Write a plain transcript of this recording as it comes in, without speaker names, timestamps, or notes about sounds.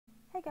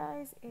Hey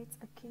guys, it's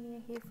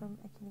Akinea here from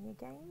Akinea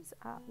Games.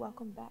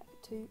 Welcome back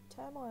to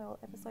Turmoil,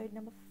 episode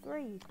number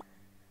 3.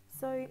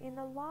 So in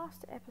the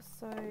last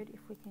episode, if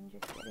we can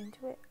just get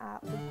into it,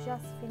 we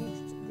just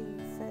finished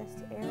the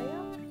first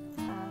area.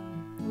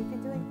 We've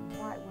been doing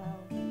quite well.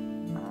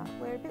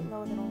 We're a bit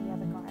lower than all the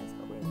other guys,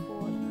 but we've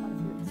bought quite a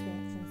few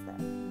expansions that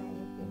may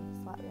have been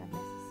slightly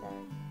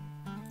unnecessary.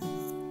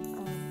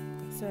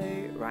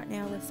 So right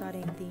now we're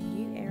starting the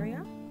new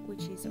area,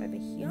 which is over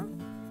here.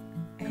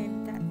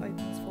 And that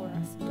opens for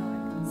us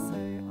diamonds, so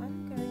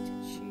I'm going to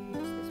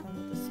choose this one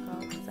with the skull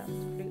because that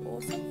was pretty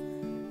awesome.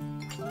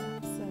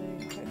 So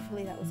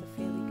hopefully that was a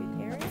fairly good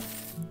area.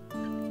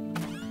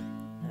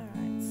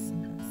 Alright,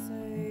 so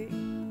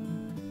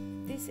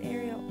this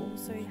area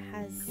also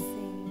has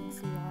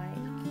things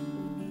like we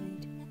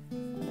need,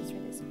 let's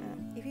read this.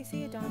 If you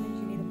see a diamond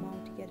you need a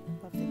mole to get it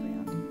above the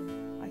ground.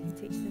 I can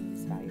teach them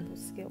this valuable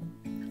skill.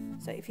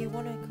 So if you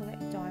want to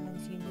collect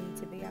diamonds, you need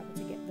to be able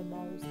to get the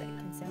moles that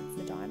can sense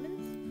the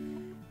diamonds.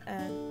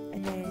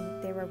 And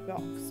then there are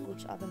rocks,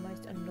 which are the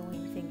most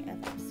annoying thing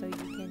ever. So you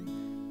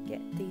can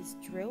get these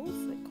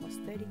drills that cost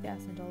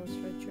 $30,000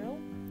 for a drill,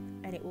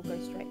 and it will go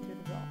straight through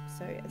the rock.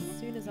 So as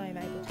soon as I am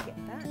able to get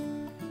that,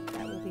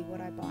 that will be what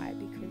I buy,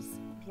 because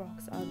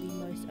rocks are the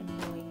most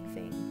annoying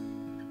thing.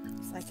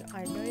 It's like,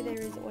 I know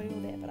there is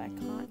oil there, but I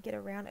can't get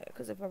around it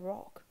because of a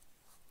rock.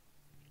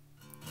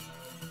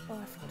 Oh,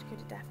 I forgot to go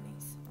to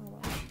Daphne's. Oh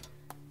well.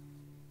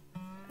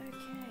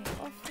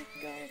 Okay, off we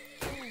go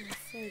again.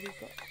 So we've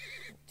got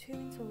 2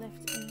 into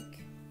left ink.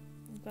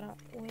 We've got our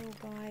oil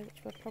guy,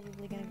 which we're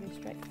probably going to go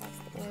straight past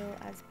the oil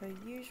as per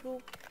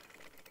usual.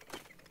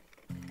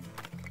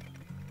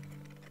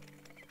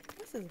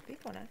 This is a big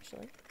one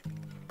actually.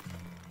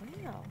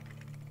 Wow.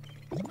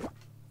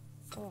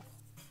 Oh,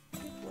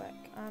 good work.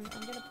 I'm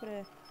going to put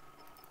a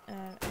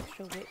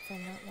extra width on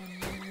that one,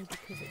 mainly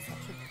because it's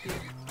such a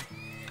big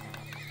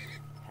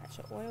patch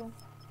of oil.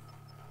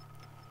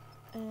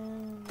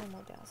 And one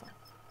more dowser.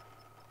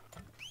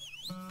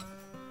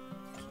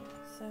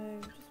 So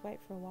just wait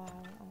for a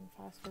while and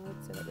fast forward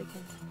so that we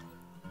can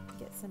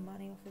get some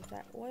money off of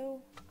that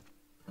oil.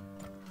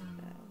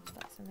 We'll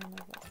start some more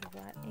lots of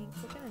white ink.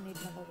 We're going to need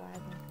another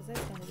wagon because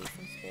there's going to be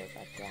some spills,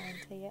 I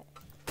guarantee it.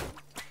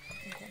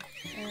 Okay.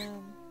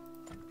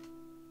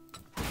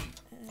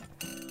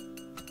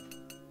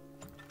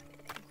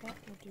 That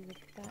we'll do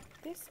with that.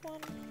 This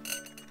one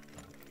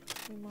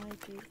we might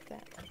do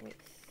that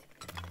with.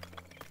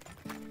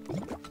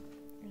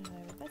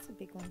 Oh, but that's a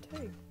big one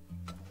too.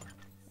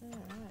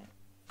 Alright.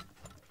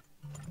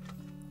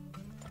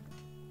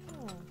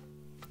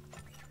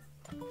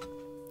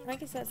 I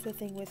guess that's the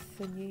thing with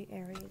the new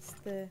areas.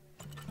 The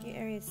new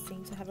areas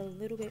seem to have a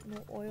little bit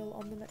more oil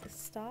on them at the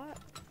start.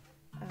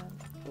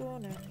 Oh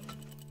no.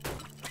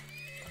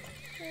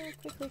 Oh,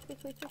 quickly.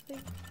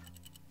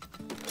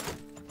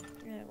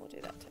 Yeah, we'll do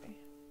that too.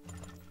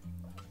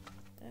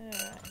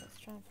 Alright, let's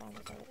try and find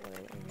this other oil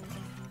area down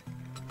here.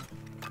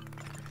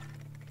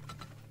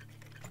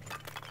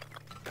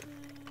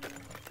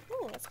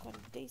 Oh, that's quite a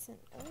decent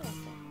oil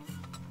thing.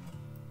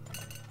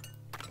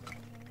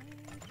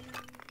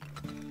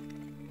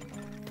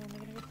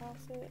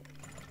 It.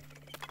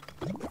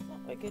 Oh,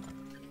 we're good.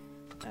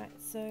 Alright,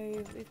 so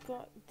we've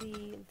got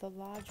the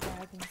large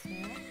wagons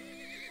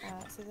now.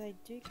 So they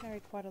do carry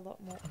quite a lot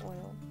more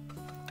oil.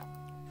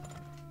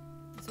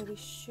 So we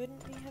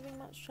shouldn't be having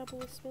much trouble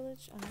with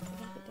spillage. I'm going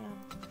to put down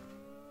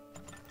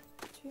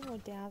 2 more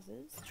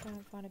dowsers, try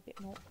and find a bit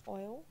more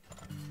oil.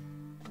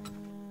 And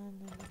then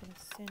we're going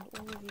to send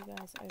all of you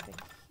guys over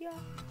here.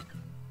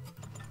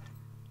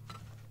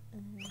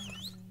 And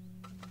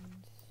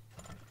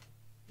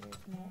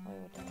there's more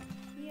oil down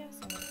here, so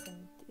I'm going to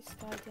send this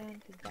guy down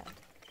because that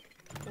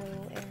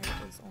oil area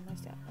is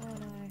almost out. Oh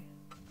no.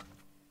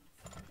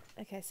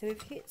 Okay, so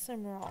we've hit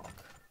some rock.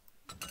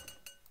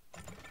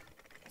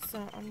 So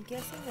I'm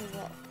guessing the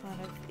rock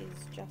kind of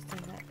is just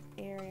in that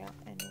area,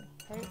 and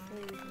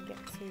hopefully we can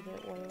get to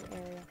the oil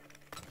area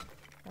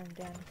from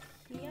down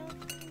here.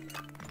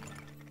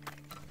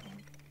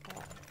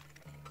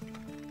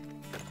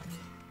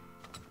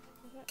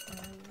 I don't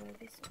know where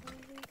this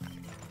oil is.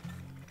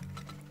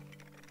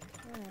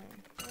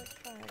 Let's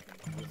try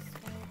this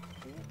way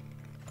here.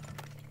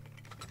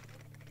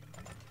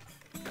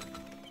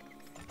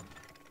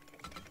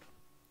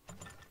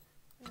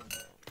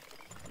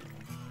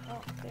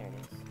 Oh, there it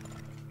is.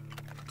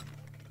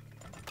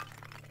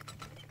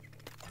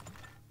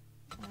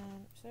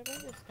 So we're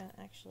just going to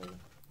actually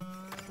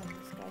send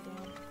this guy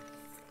down.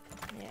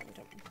 Yeah, we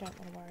don't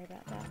want to worry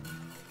about that.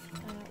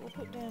 We'll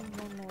put down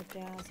one more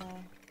dowser.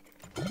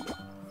 I'm going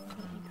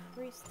to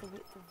increase the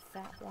width of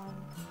that one.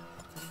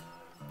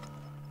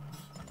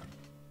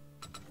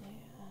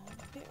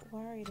 A bit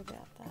worried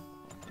about that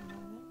at the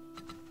moment.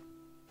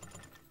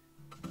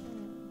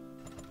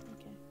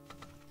 Okay.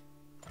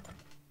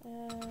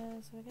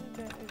 So we're going to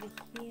go over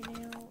here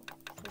now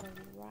for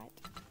the right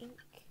ink.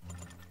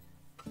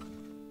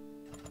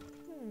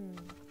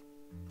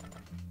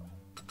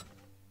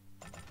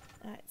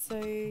 Alright, so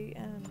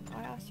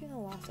I asked you in the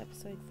last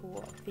episode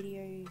for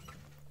video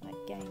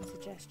like game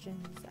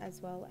suggestions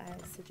as well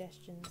as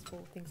suggestions for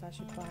things I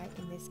should buy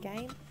in this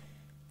game.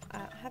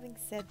 Having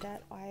said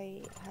that,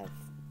 I have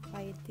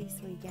played these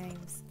 3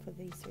 games for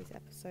these 3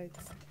 episodes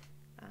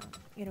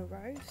in a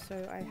row, so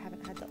I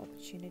haven't had the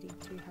opportunity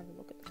to have a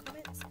look at the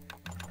comments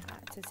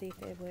to see if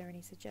there were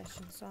any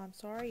suggestions. So I'm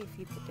sorry if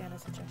you put down a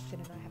suggestion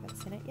and I haven't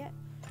seen it yet.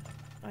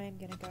 I am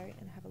going to go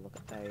and have a look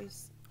at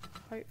those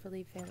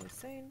hopefully fairly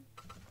soon.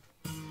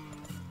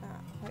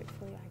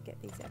 Hopefully I get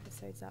these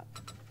episodes up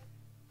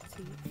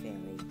to you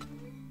fairly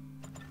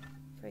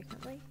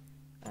frequently.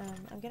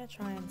 I'm going to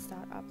try and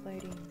start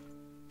uploading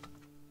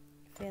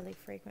fairly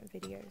frequent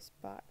videos,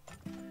 but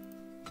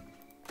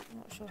I'm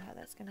not sure how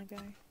that's going to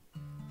go.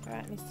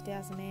 Alright, Mr.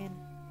 Dowser Man,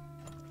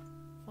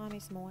 find me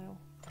some oil.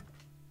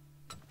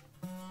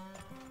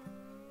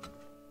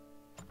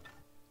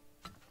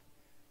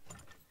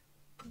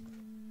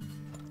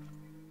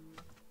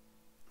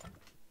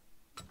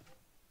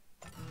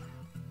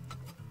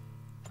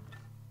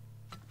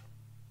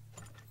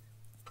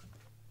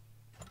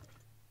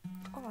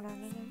 Oh, no,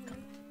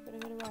 gotta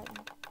go to right.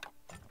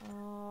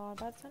 Oh,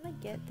 by the time I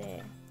get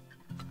there,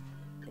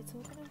 it's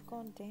all gonna have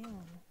gone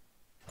down.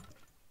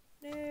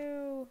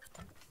 No!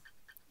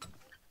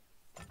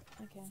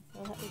 Okay,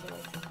 we'll have to do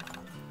it.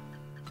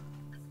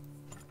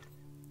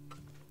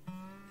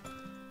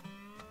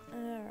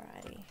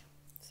 Alrighty,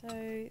 so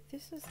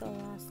this is the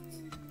last.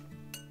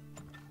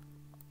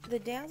 The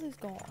dowse is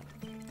gone,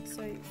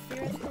 so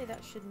theoretically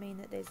that should mean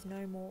that there's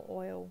no more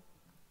oil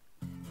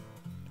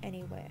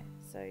anywhere.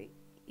 So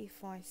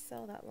if I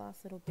sell that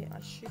last little bit, I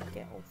should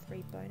get all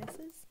 3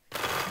 bonuses.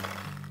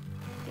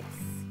 Yes.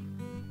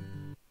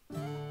 Oh,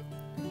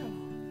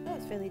 that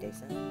was fairly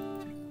decent.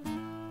 I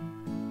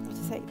have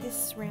to say,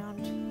 this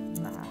round,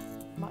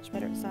 much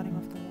better at starting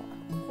off than what.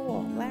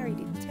 Oh, Larry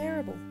did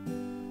terrible.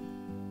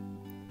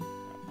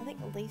 I think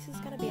Lisa's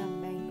going to be our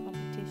main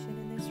competition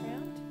in this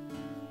round,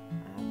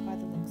 by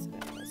the looks of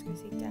it. Let's go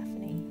see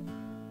Daphne.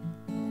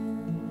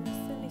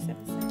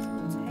 77 cents,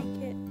 we'll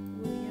take it.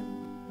 William.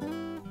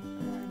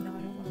 No, I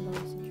don't want to lower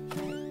this interest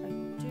rate. I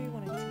do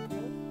want a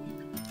drill.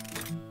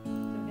 So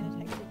I'm going to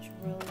take the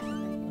drill and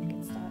then we'll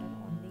get started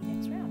on the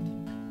next round.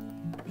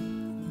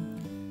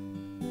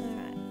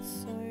 Alright,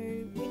 so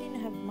we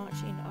didn't have much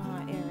in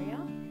our area.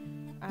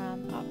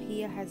 Up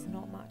here has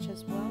not much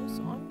as well,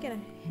 so I'm going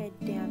to head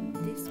down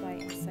this way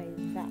and say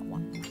that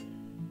one.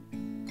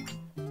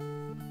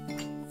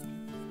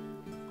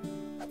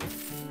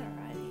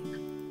 Alrighty.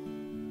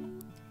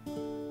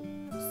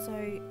 So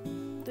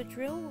the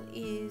drill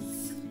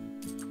is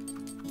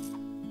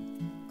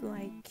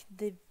like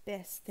the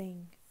best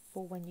thing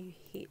for when you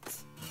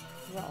hit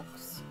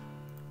rocks,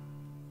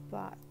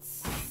 but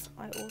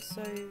I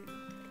also,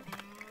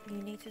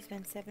 you need to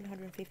spend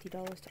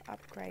 $750 to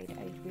upgrade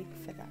a rig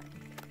for that.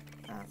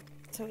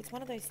 So it's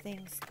one of those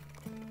things,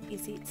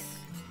 is it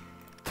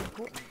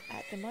important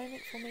at the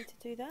moment for me to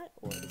do that,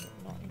 or is it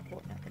not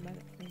important at the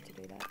moment for me to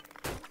do that?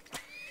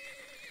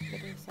 I've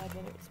got to decide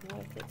whether it's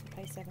worth it to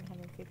pay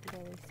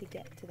 $750 to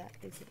get to that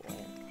piece of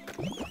oil.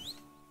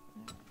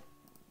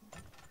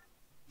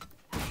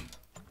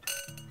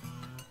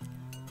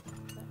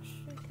 That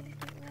should be a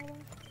bit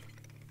lower.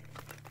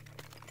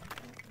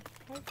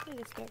 Hopefully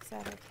this works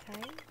out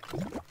okay.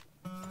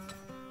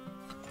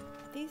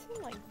 These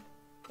are like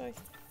both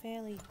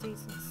fairly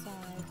decent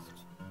sized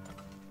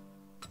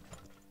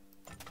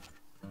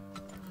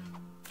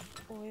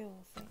oil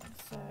things,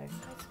 so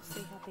let's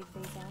see how big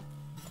these are.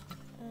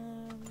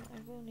 I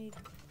will need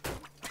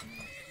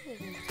probably 2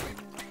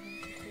 more items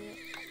to do it.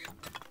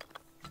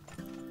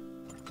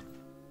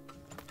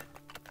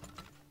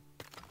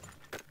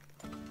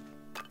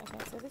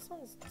 Okay, so this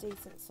one's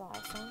decent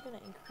size, so I'm going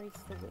to increase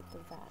the width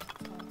of that.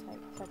 It's going to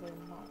take probably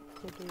a month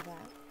to do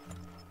that.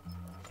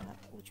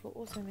 Which will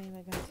also mean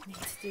we're going to need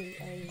to do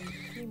a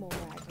few more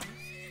wagons,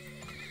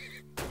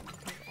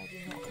 because I do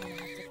not want to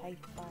have to pay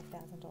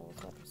 $5,000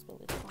 worth of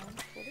spoilage time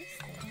for this.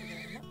 Thank you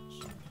very much.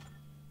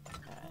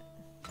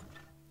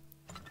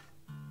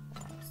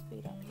 Alright,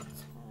 speed up the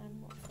time.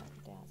 What's that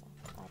dowser?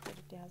 I'll put a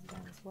dowser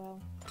down as well.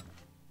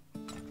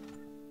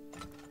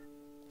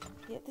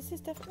 Yeah, this is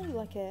definitely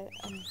like a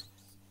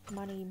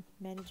money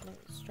management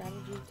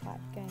strategy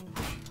type game.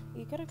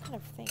 You got to kind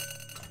of think,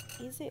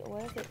 is it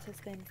worth it to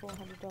spend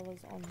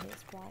 $400 on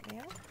this right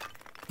now,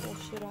 or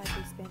should I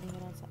be spending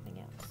it on something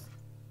else?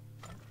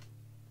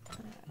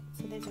 Alright,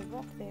 so there's a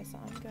rock there, so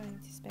I'm going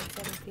to spend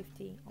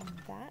 $750 on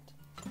that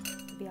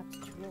to be able to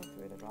drill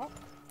through the rock.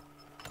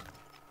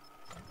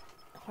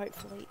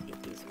 Hopefully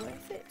it is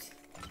worth it.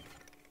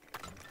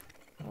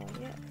 Oh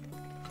yeah.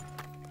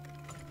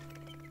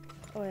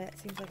 Oh yeah, it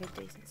seems like a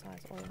decent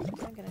size oil, so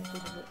I'm going to do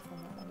the width on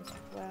that one as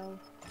well.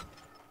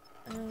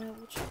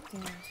 We'll chuck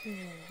down 2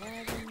 more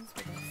wagons.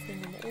 We're going to send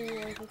them all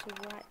over to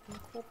Wright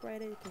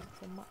Incorporated because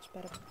it's a much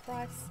better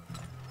price.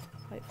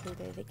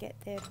 Hopefully they get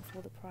there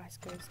before the price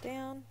goes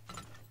down.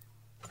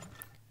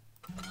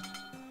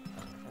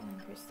 I'll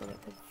increase the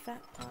width of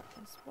that part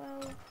as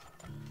well.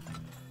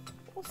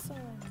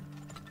 Awesome!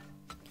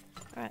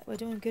 Alright, we're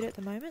doing good at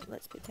the moment.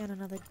 Let's put down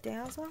another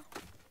dowser.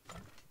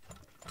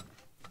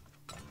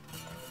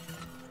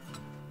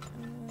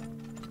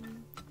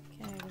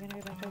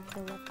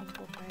 for left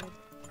incorporated.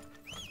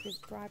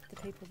 We've bribed the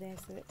people there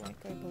so it won't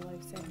go below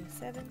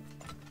 77.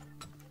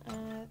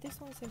 This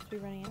one seems to be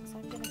running out, so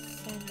I'm going to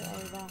send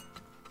over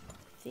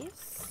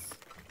this.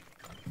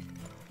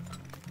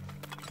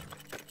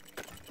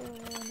 Oh, no.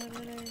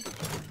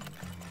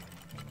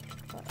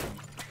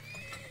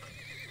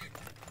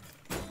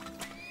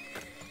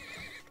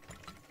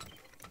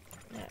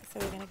 Yeah, so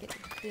we're going to get a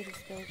bit of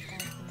spillage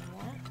fines from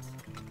that.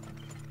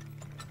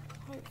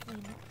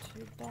 Hopefully not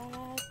too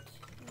bad.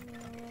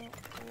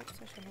 Oops,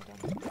 I shouldn't have done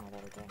that. Oh,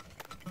 that'll go.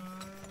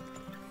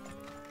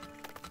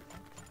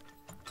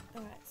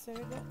 Alright, so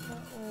we've got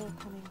more oil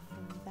coming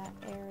from that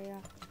area.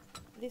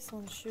 This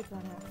one should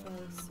run out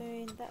fairly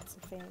soon. That's a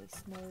fairly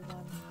small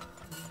one.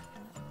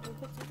 We'll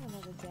put in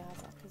another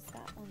dowser because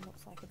that one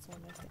looks like it's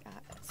almost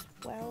out as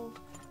well.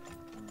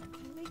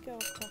 Can we go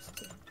across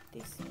to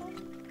this one?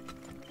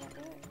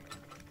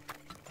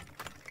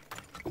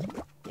 Will that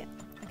work? Yeah,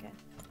 okay.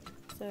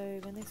 So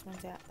when this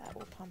runs out, that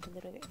will pump a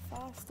little bit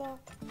faster.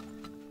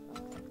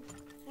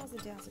 How's the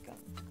dowser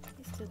going?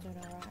 He's still doing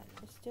alright.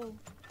 We're still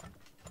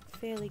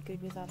fairly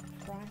good with other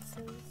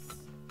prices.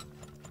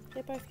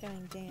 They're both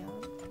going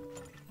down,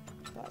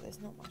 but there's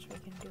not much we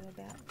can do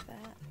about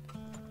that.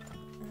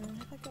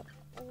 Have I got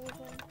all of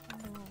them?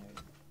 No.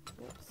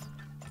 Whoops.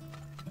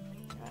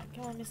 Alright,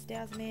 come on, Mr.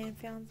 Dowser Man,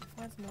 find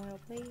some oil,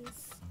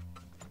 please.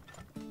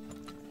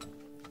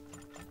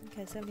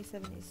 Okay,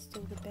 77 is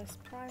still the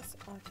best price.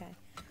 Okay.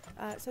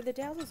 So the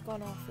dowser's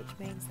gone off, which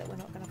means that we're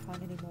not going to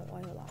find any more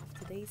oil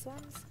after these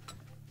ones.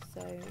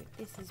 So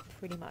this is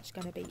pretty much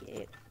going to be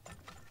it.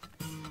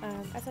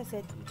 As I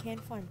said, you can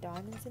find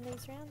diamonds in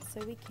these rounds, so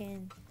we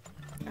can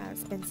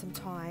spend some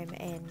time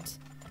and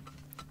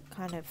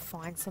kind of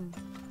find some,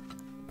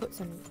 put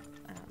some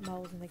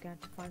moles in the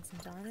ground to find some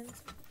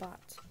diamonds,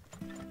 but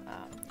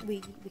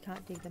we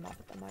can't dig them up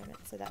at the moment,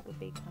 so that would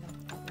be kind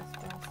of pointless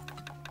for us.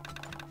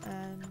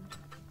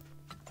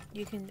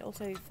 You can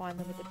also find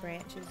them with the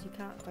branches. You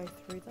can't go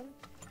through them,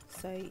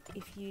 so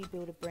if you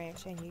build a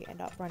branch and you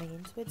end up running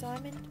into a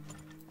diamond,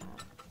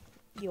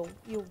 you'll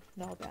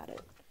know about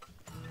it,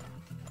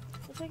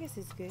 which I guess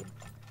is good.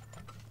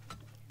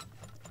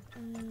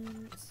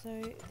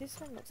 So this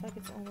one looks like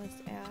it's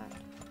almost out.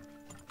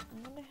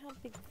 I wonder how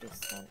big this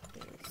one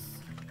is.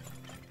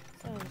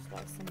 So I'll just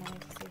waste some money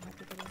to see how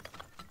big it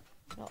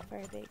is. Not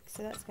very big,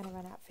 so that's going to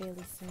run out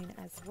fairly soon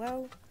as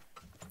well.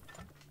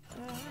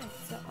 Alright,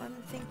 so I'm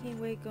thinking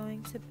we're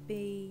going to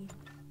be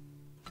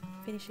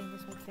finishing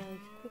this one fairly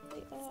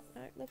quickly. Oh,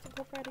 no, let's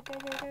incorporate it. Go.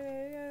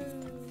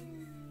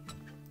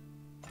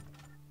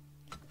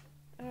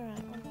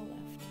 Alright, one more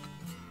left.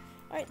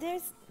 Alright,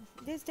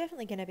 there's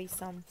definitely going to be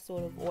some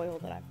sort of oil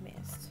that I've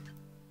missed.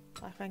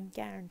 Like, I can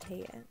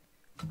guarantee it.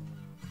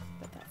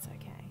 But that's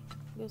okay.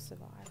 We'll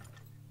survive.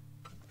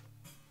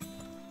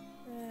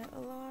 A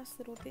last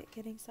little bit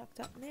getting sucked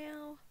up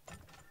now.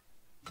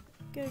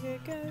 Go.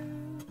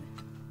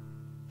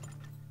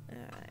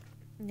 Alright,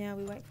 now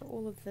we wait for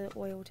all of the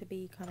oil to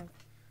be kind of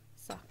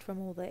sucked from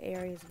all the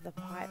areas of the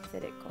pipe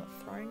that it got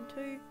thrown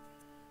to.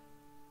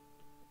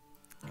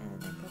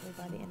 And then probably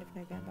by the end of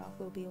November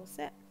we'll be all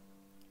set.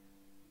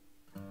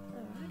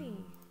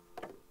 Alrighty.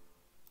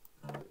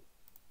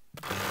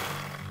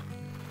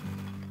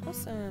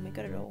 Awesome, we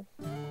got it all.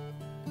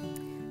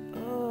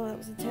 Oh, that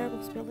was a terrible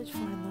spillage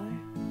fine though.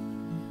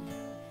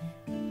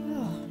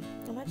 Oh,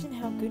 imagine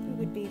how good we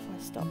would be if I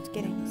stopped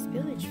getting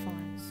spillage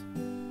fines.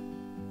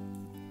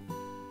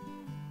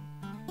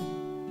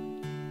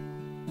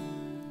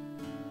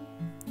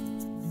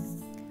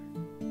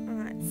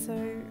 Alright, so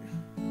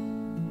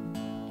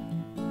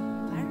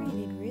Larry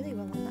did really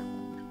well on that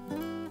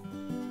one.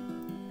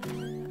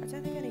 I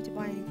don't think I need to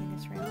buy anything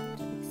this round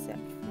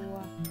except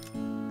for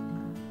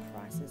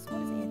prices. What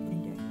does Anthony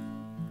do?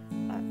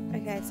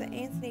 Okay, so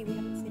Anthony, we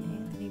haven't seen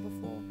Anthony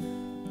before.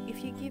 If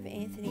you give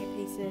Anthony a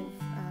piece of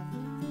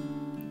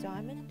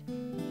diamond,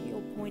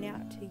 he'll point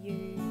out to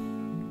you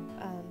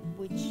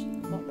which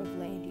lot of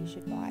land you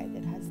should buy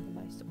that has the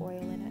most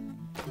oil in it,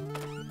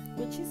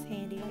 which is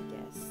handy, I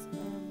guess.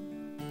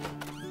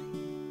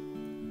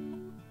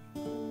 I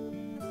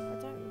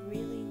don't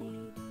really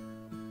need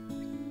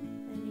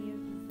any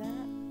of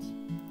that.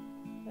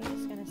 We're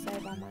just going to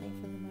save our money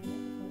for the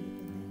moment before we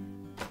get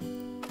there.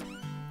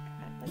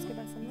 Alright, let's go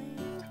buy some land.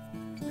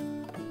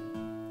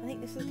 I think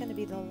this is going to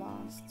be the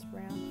last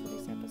round for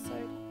this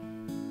episode.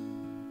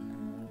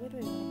 Where do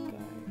we want to go?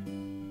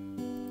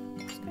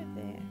 Let's go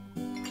there.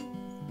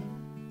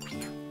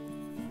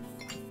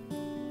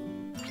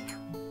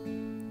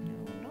 No,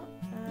 not.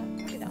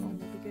 Maybe that one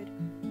will be good.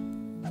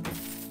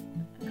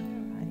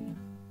 Alrighty.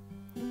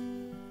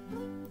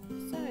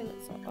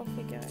 So off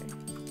we go.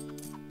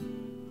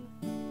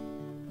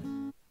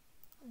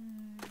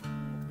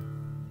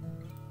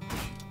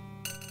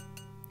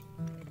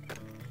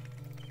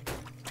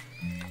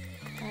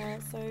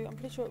 So I'm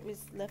pretty sure it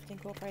was left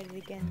incorporated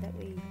again that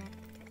we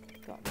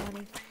got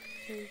money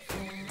to, so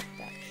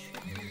that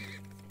should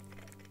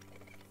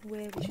be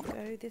where we should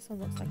go. This one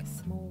looks like a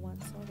small one,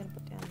 so I'm going to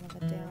put down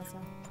another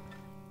dowser.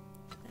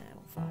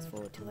 We'll fast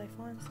forward till they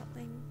find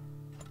something.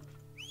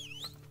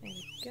 And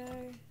go.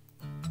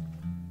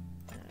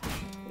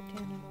 Put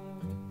down an oil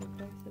rig for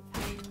both of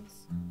these.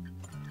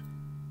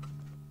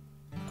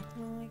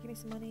 Give me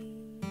some money.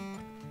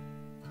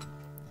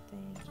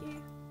 Thank you.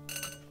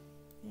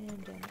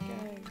 And down we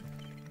go.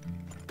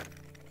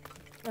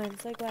 I'm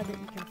so glad that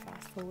you can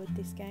fast forward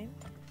this game.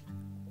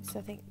 So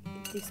I think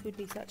this would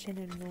be such an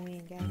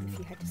annoying game if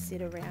you had to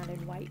sit around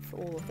and wait for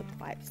all of the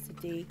pipes to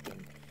dig.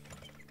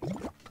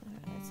 And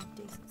that's a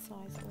decent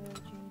size oil,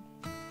 June.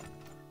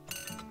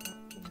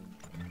 Not June.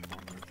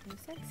 That makes no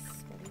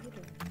sense. What are you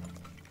doing?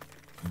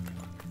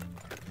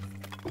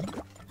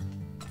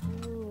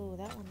 Ooh,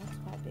 that one looks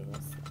quite big.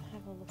 Let's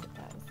have a look at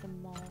that with the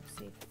mole.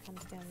 See if it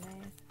comes down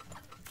there.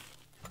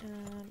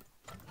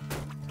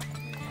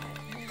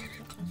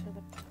 Not sure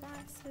the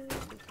prices.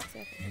 We can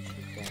definitely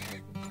should go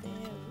over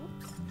there.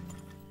 Whoops.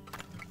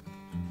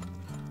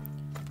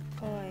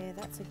 Oh yeah,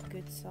 that's a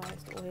good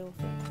sized oil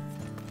thing.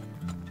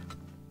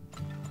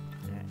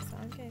 Alright, so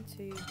I'm going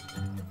to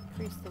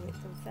increase the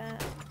width of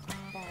that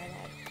by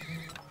like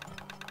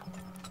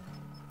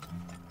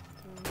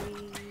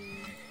 3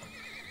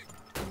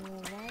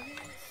 more wagons.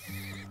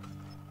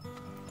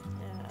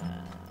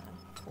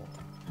 4 more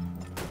wagons.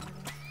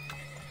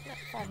 No,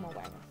 5 more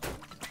wagons.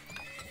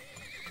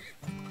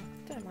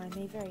 Don't mind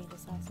me, very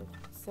indecisive.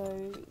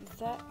 So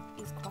that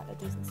is quite a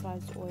decent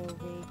sized oil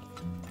rig.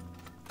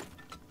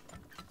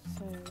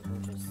 So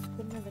we'll just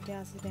put another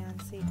dowser down,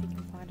 see if he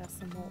can find us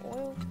some more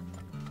oil,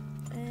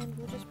 and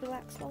we'll just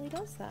relax while he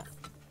does that.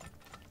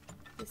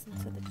 Listen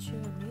to the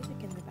chilling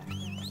music in the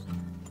background.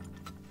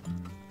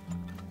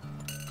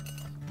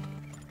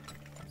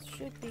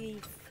 Should be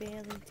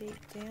fairly deep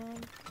down.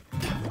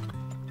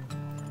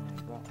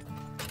 Rock.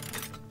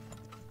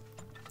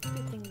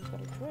 Good thing we've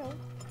got a drill.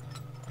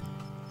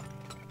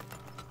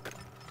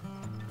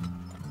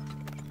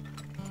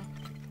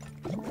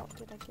 Oh,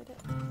 did I get it?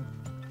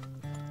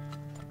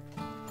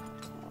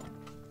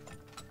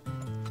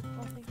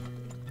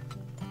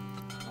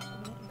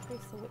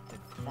 The width of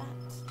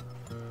that.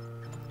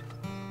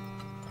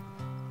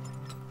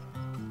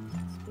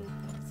 Speed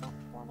things up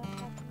while that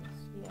happens.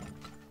 Yeah.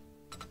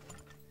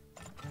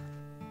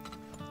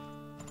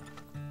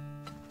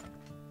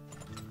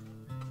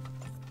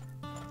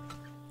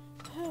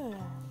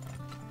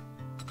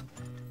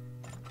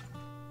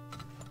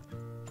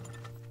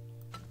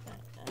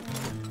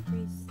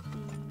 Increase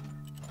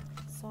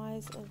the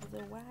size of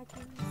the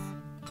wagons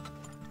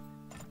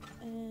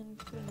and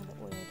put another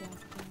oil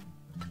dowser down.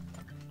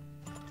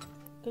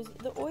 Because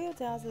the oil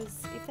dowsers,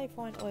 if they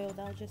find oil,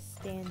 they'll just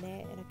stand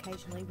there and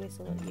occasionally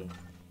whistle at you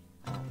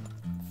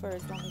for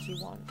as long as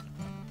you want.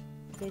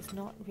 There's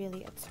not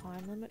really a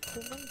time limit for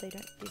them, they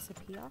don't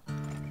disappear.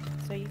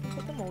 So you can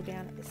put them all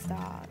down at the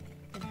start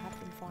and have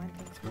them find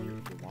things for you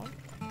if you want.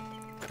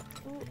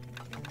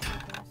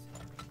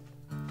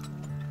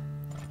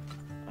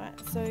 Alright,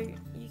 so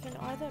you can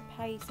either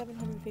pay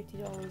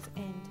 $750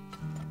 and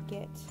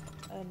get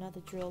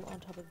another drill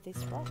on top of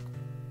this rock,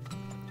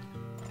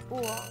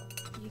 or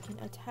you can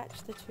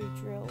attach the 2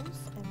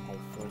 drills and pay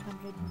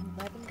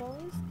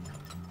 $311,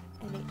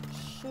 and it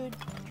should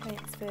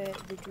transfer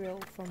the drill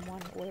from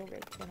one oil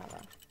rig to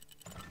another.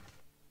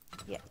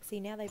 Yeah, see,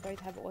 now they both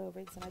have oil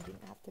rigs and I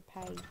didn't have to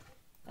pay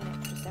an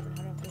extra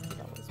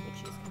 $750,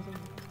 which is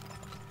convenient.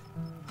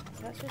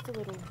 So that's just a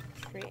little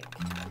trick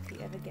if you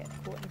ever get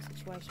caught in a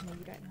situation where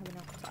you don't have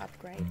enough to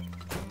upgrade.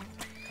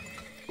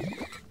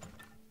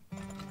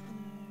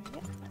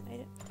 Yep, that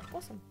made it.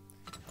 Awesome.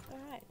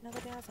 Alright,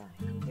 another dowser.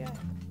 Here you go.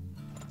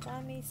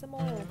 Find me some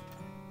oil.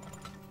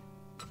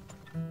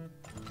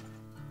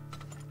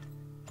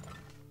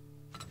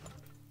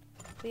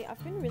 But yeah,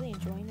 I've been really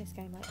enjoying this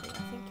game lately.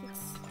 I think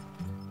it's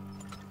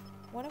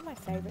one of my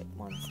favourite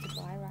ones to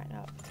play right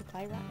now,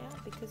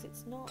 because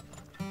it's not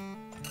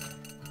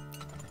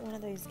one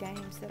of those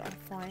games that I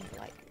find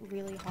like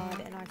really hard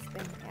and I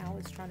spend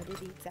hours trying to do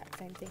the exact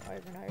same thing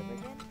over and over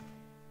again.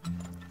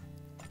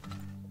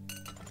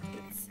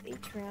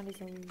 Each round is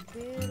a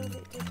little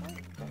bit different,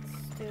 but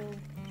still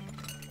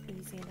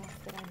easy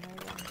enough that I know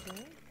what I'm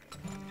doing.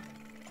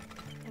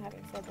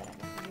 Having said that, I'm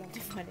not going to be able to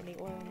find any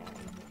oil now.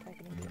 I'm like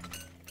an idiot.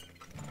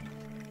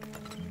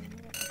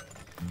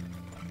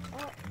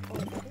 Oh,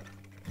 is that it?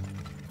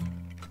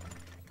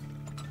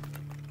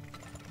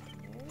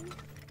 No?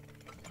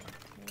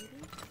 Maybe?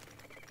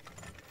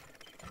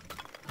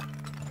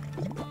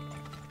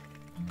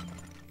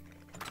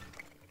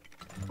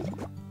 Oh,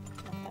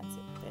 that's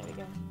it. There we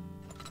go.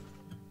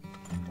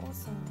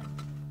 Awesome.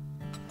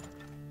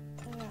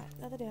 Alright,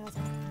 another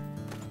dowser.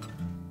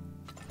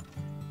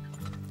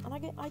 And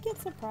I get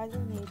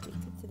surprisingly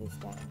addicted to this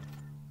game.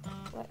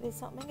 Like, there's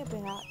something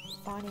about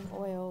finding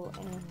oil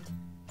and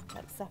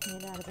like sucking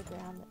it out of the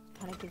ground that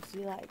kind of gives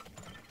you like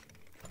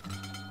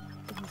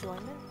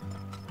enjoyment.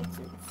 It's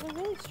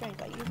really strange.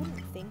 Like, you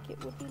wouldn't think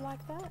it would be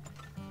like that,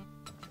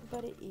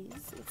 but it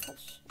is. It's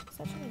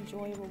such an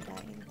enjoyable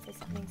game for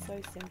something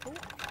so simple.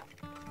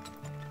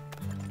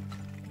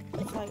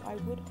 It's like, I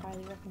would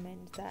highly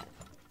recommend that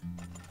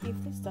if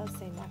this does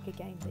seem like a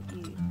game that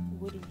you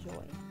would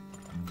enjoy,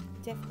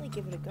 definitely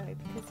give it a go,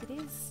 because it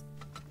is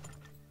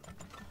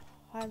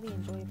highly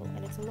enjoyable,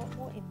 and it's a lot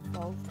more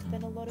involved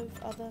than a lot of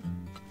other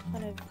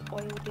kind of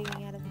oil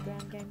digging out of the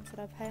ground games that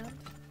I've found.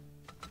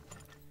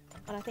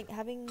 And I think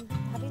having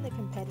the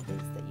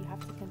competitors that you have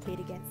to compete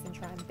against and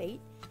try and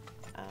beat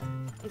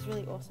is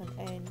really awesome.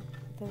 And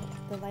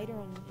the later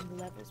on in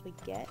the levels we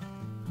get,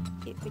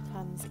 it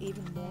becomes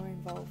even more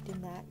involved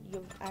in that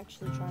you're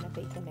actually trying to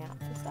beat them out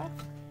for stuff.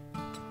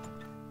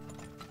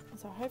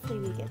 So hopefully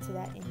we get to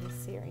that in this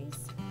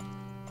series.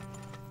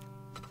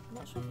 I'm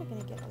not sure if we're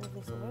going to get all of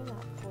this oil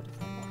out before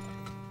December.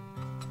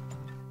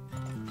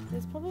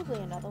 There's probably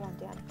another one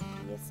down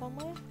here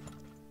somewhere,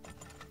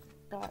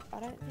 but I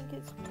don't think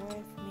it's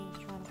worth me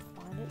trying to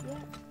find it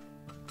yet,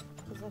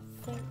 because I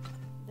think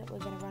that we're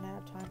going to run out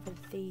of time for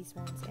these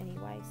ones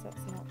anyway, so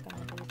it's not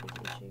going to be a big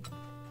issue.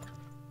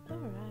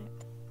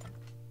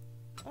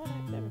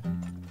 Alright, there we go.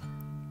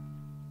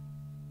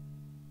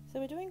 So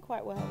we're doing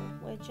quite well.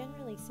 We're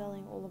generally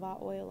selling all of our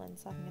oil and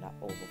sucking it up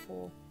all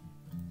before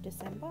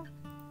December,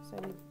 so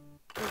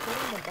we're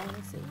getting the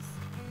bonuses.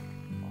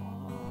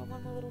 Oh, I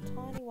won a little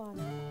tiny one,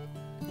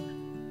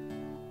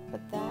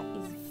 but that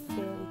is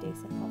fairly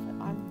decent profit.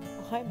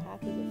 I'm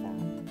happy with that.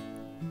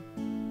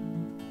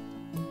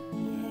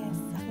 Yes,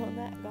 I want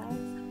that,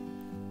 guys.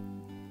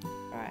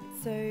 Alright,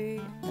 so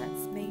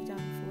that's me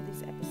done for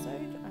this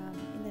episode.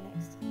 In the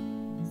next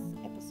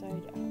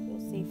episode,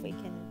 we'll see if we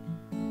can